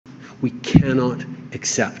We cannot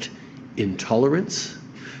accept intolerance.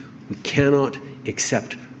 We cannot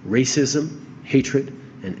accept racism, hatred,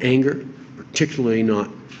 and anger, particularly not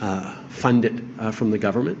funded from the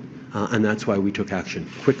government. And that's why we took action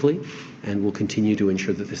quickly, and will continue to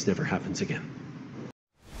ensure that this never happens again.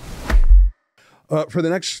 For the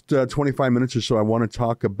next 25 minutes or so, I want to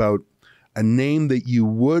talk about a name that you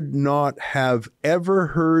would not have ever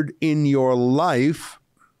heard in your life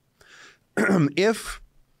if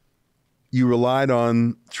you relied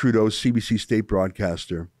on Trudeau's CBC state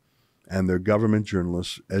broadcaster and their government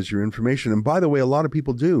journalists as your information. And by the way, a lot of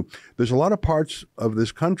people do. There's a lot of parts of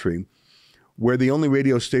this country where the only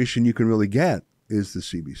radio station you can really get is the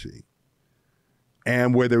CBC,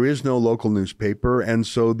 and where there is no local newspaper. And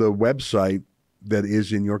so the website that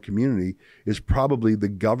is in your community is probably the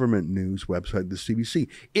government news website, the CBC.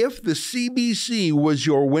 If the CBC was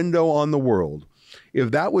your window on the world,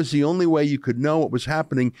 if that was the only way you could know what was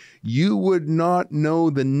happening, you would not know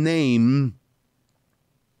the name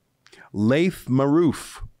Laith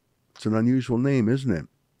Marouf. It's an unusual name, isn't it?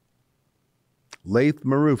 Laith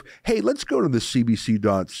Marouf. Hey, let's go to the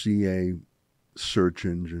cbc.ca search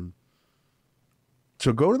engine.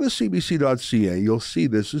 So go to the cbc.ca. You'll see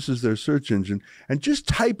this. This is their search engine. And just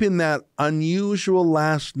type in that unusual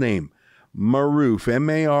last name, Marouf,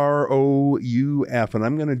 M-A-R-O-U-F. And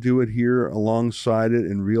I'm going to do it here alongside it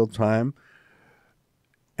in real time.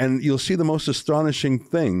 And you'll see the most astonishing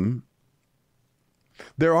thing.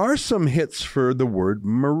 There are some hits for the word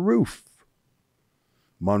Marouf.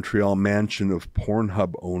 Montreal mansion of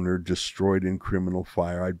Pornhub owner destroyed in criminal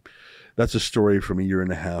fire. That's a story from a year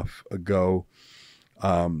and a half ago.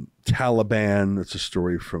 Taliban, that's a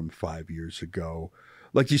story from 5 years ago.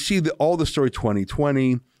 Like you see all the story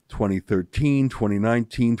 2020, 2013,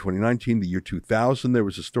 2019, the year 2000, there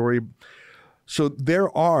was a story. So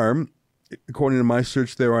there are, according to my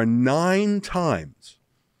search, there are 9 times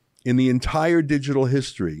in the entire digital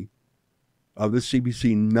history of the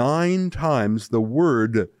CBC, 9 times the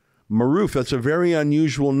word Marouf. That's a very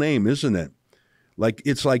unusual name, isn't it? Like,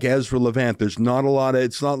 it's like Ezra Levant. There's not a lot of,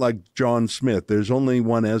 it's not like John Smith. There's only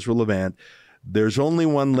one Ezra Levant. There's only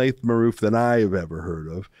one Laith Marouf that I have ever heard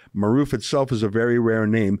of. Marouf itself is a very rare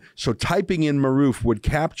name. So typing in Marouf would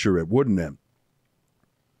capture it, wouldn't it?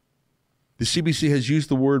 The CBC has used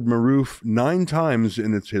the word Marouf 9 times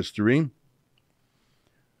in its history,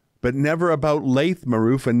 but never about Laith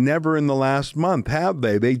Marouf, and never in the last month, have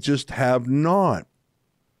they? They just have not.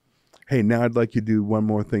 Hey, now I'd like you to do one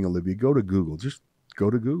more thing, Olivia. Go to Google. Just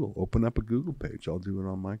go to Google. Open up a Google page. I'll do it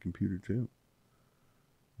on my computer too.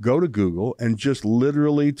 Go to Google and just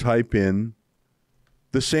literally type in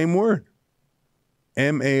the same word,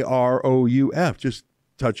 M-A-R-O-U-F. Just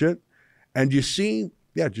touch it, and you see,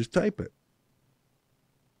 yeah, just type it.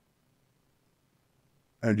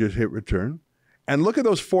 And just hit return. And look at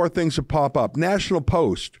those 4 things that pop up. National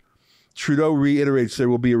Post. Trudeau reiterates there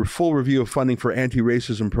will be a full review of funding for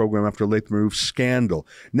anti-racism program after Laith Marouf scandal.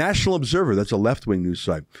 National Observer, that's a left-wing news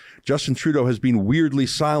site. Justin Trudeau has been weirdly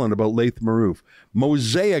silent about Laith Marouf.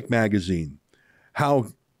 Mosaic magazine, how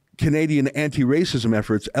Canadian anti-racism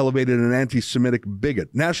efforts elevated an anti-Semitic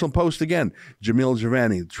bigot. National Post again, Jamil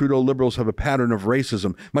Javani. Trudeau Liberals have a pattern of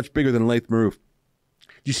racism much bigger than Laith Marouf. Do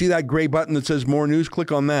you see that gray button that says more news?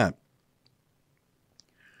 Click on that.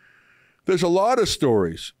 There's a lot of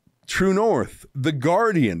stories. True North, The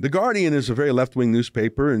Guardian. The Guardian is a very left-wing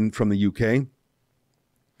newspaper from the UK.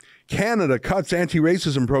 Canada cuts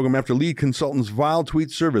anti-racism program after lead consultant's vile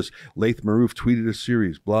tweet service. Laith Marouf tweeted a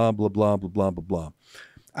series, blah, blah, blah, blah, blah, blah, blah.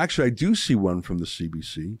 Actually, I do see one from the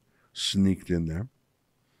CBC sneaked in there.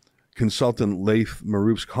 Consultant Laith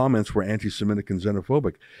Marouf's comments were anti-Semitic and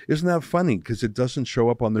xenophobic. Isn't that funny? Because it doesn't show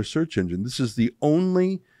up on their search engine. This is the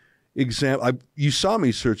only example. You saw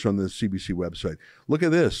me search on the CBC website. Look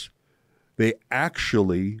at this. They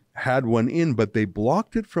actually had one in, but they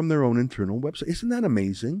blocked it from their own internal website. Isn't that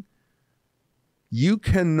amazing? You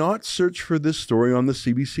cannot search for this story on the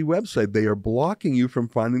CBC website. They are blocking you from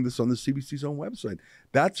finding this on the CBC's own website.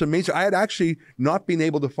 That's amazing. I had actually not been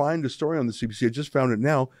able to find a story on the CBC. I just found it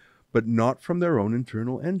now, but not from their own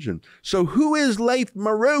internal engine. So who is Laith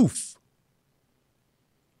Marouf?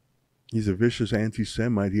 He's a vicious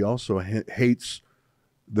anti-Semite. He also hates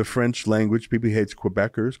the French language. People, he hates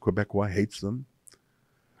Quebecers. Quebecois, hates them.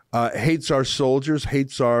 Hates our soldiers,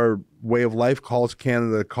 hates our way of life, calls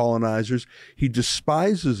Canada colonizers. He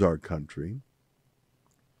despises our country.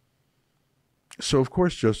 So, of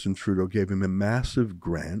course, Justin Trudeau gave him a massive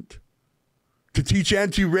grant to teach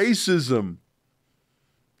anti-racism.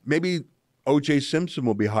 Maybe O.J. Simpson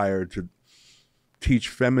will be hired to teach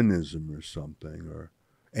feminism or something, or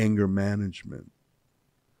anger management.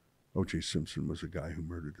 O.J. Simpson was a guy who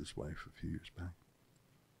murdered his wife a few years back.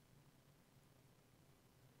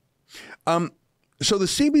 So the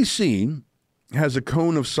CBC has a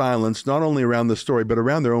cone of silence not only around the story, but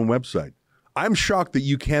around their own website. I'm shocked that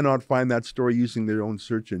you cannot find that story using their own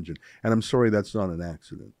search engine. And I'm sorry that's not an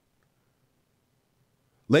accident.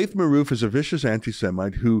 Laith Marouf is a vicious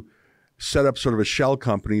anti-Semite who set up sort of a shell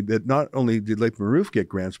company that not only did Laith Marouf get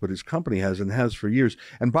grants, but his company has and has for years.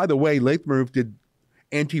 And by the way, Laith Marouf did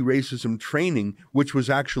anti-racism training, which was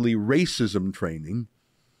actually racism training.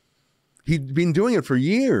 He'd been doing it for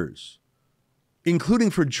years, including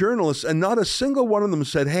for journalists, and not a single one of them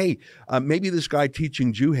said, hey, maybe this guy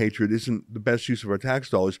teaching Jew hatred isn't the best use of our tax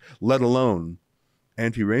dollars, let alone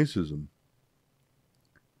anti-racism.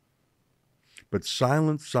 But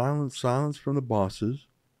silence, silence, silence from the bosses.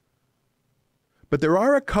 But there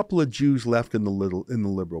are a couple of Jews left in the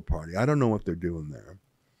Liberal Party. I don't know what they're doing there.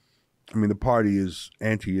 I mean, the party is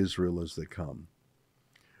anti-Israel as they come.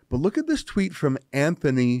 But look at this tweet from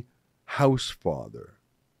Anthony Housefather.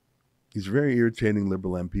 He's a very irritating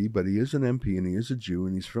Liberal MP, but he is an MP and he is a Jew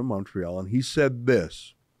and he's from Montreal. And he said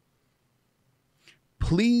this: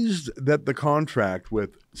 pleased that the contract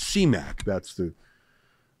with CMAC, that's the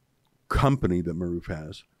company that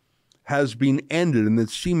Marouf has been ended, and that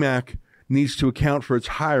CMAC needs to account for its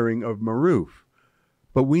hiring of Marouf.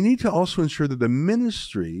 But we need to also ensure that the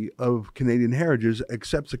Ministry of Canadian Heritage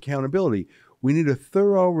accepts accountability. We need a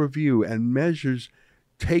thorough review and measures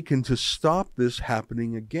taken to stop this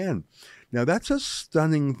happening again. Now, that's a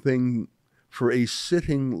stunning thing for a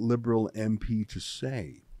sitting Liberal MP to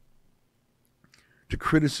say, to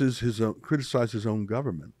criticize his own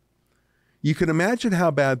government. You can imagine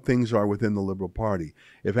how bad things are within the Liberal Party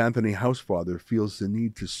if Anthony Housefather feels the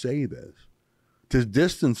need to say this, to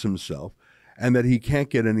distance himself, and that he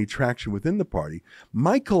can't get any traction within the party.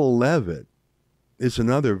 Michael Levitt is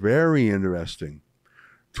another very interesting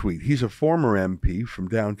tweet. He's a former MP from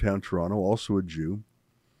downtown Toronto, also a Jew.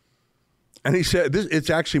 And he said, it's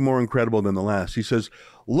actually more incredible than the last. He says,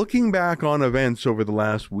 looking back on events over the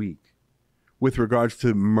last week with regards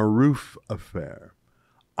to Marouf affair,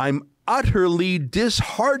 I'm utterly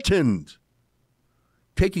disheartened.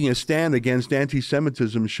 Taking a stand against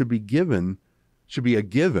anti-Semitism should be a given.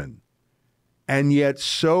 And yet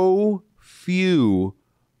so few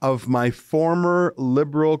of my former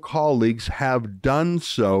Liberal colleagues have done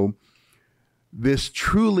so. This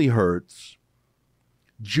truly hurts.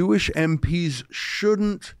 Jewish MPs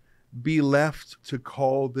shouldn't be left to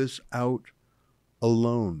call this out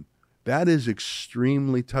alone. That is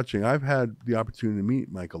extremely touching. I've had the opportunity to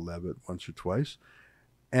meet Michael Levitt once or twice,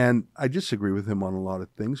 and I disagree with him on a lot of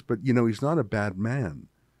things, but, you know, he's not a bad man.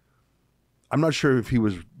 I'm not sure if he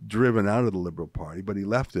was driven out of the Liberal Party, but he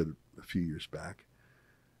left it a few years back.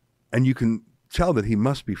 And you can tell that he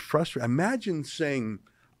must be frustrated. Imagine saying,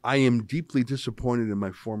 I am deeply disappointed in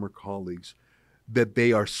my former colleagues that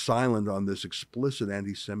they are silent on this explicit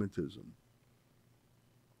anti-Semitism.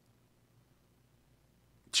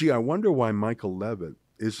 Gee, I wonder why Michael Levitt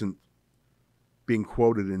isn't being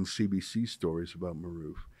quoted in CBC stories about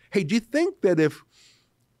Marouf. Hey, do you think that if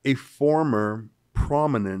a former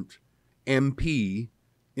prominent MP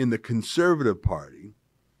in the Conservative Party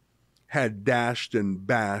had dashed and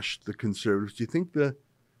bashed the Conservatives, do you think the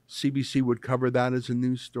CBC would cover that as a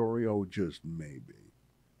news story? Oh, just maybe.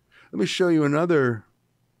 Let me show you another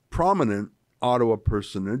prominent Ottawa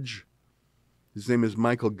personage. His name is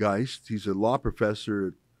Michael Geist. He's a law professor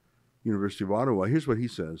at University of Ottawa. Here's what he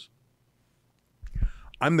says.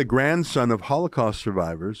 I'm the grandson of Holocaust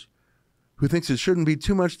survivors who thinks it shouldn't be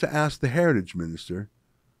too much to ask the Heritage Minister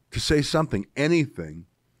to say something, anything,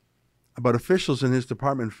 about officials in his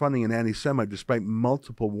department funding an anti-Semite despite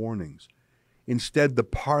multiple warnings. Instead, the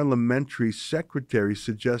parliamentary secretary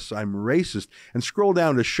suggests I'm racist. And scroll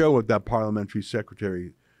down to show what that parliamentary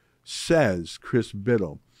secretary says, Chris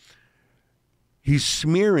Biddle. He's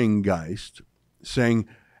smearing Geist, saying,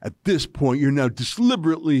 at this point, you're now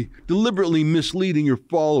deliberately misleading your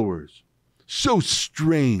followers. So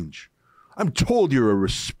strange. I'm told you're a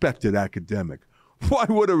respected academic. Why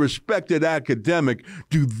would a respected academic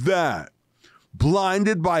do that?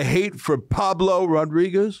 Blinded by hate for Pablo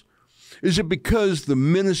Rodriguez? Is it because the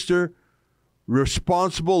minister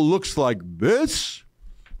responsible looks like this?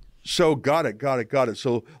 So got it.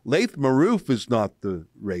 So Laith Marouf is not the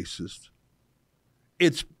racist.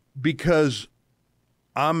 It's because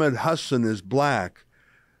Ahmed Hassan is black.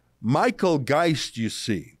 Michael Geist, you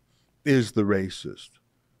see, is the racist.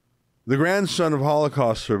 The grandson of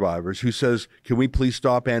Holocaust survivors who says, can we please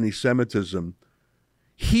stop anti-Semitism?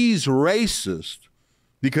 He's racist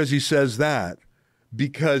because he says that.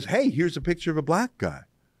 Because, hey, here's a picture of a black guy.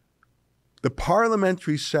 The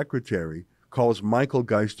parliamentary secretary calls Michael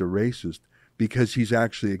Geist a racist because he's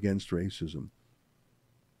actually against racism.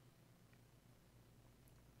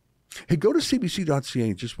 Hey, go to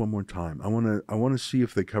cbc.ca just one more time. I want to see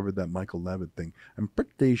if they covered that Michael Levitt thing. I'm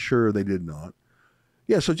pretty sure they did not.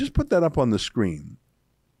 Yeah, so just put that up on the screen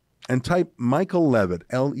and type Michael Levitt,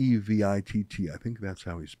 Levitt. I think that's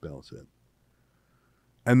how he spells it.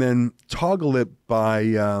 And then toggle it by,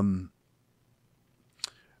 can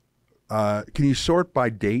you sort by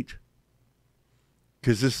date?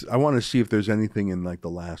 Because I want to see if there's anything in like the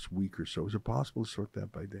last week or so. Is it possible to sort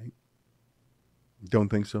that by date? Don't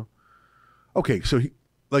think so? Okay, so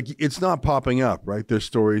it's not popping up, right? There's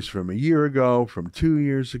stories from a year ago, from 2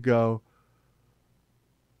 years ago.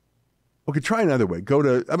 Okay, try another way. Go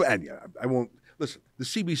to, I won't, listen, the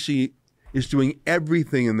CBC is doing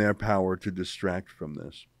everything in their power to distract from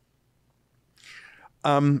this.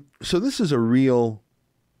 So this is a real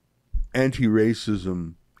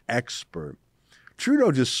anti-racism expert.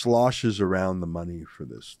 Trudeau just sloshes around the money for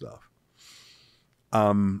this stuff.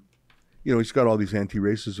 He's got all these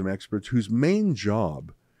anti-racism experts whose main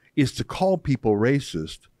job is to call people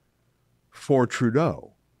racist for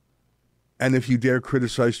Trudeau. And if you dare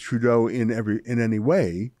criticize Trudeau in any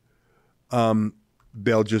way,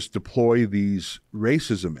 they'll just deploy these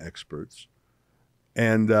racism experts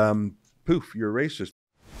and poof, you're a racist.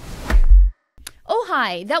 Oh,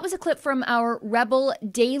 hi. That was a clip from our Rebel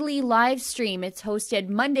Daily live stream. It's hosted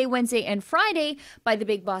Monday, Wednesday, and Friday by the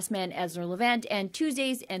big boss man, Ezra Levant, and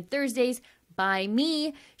Tuesdays and Thursdays by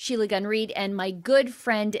me, Sheila Gunn-Reid, and my good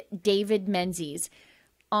friend, David Menzies.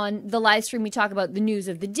 On the live stream, we talk about the news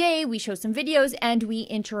of the day, we show some videos, and we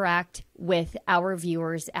interact with our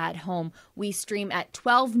viewers at home. We stream at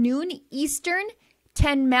 12 noon Eastern,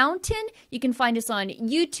 10 Mountain. You can find us on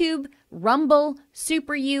YouTube, Rumble,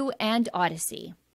 Super U, and Odyssey.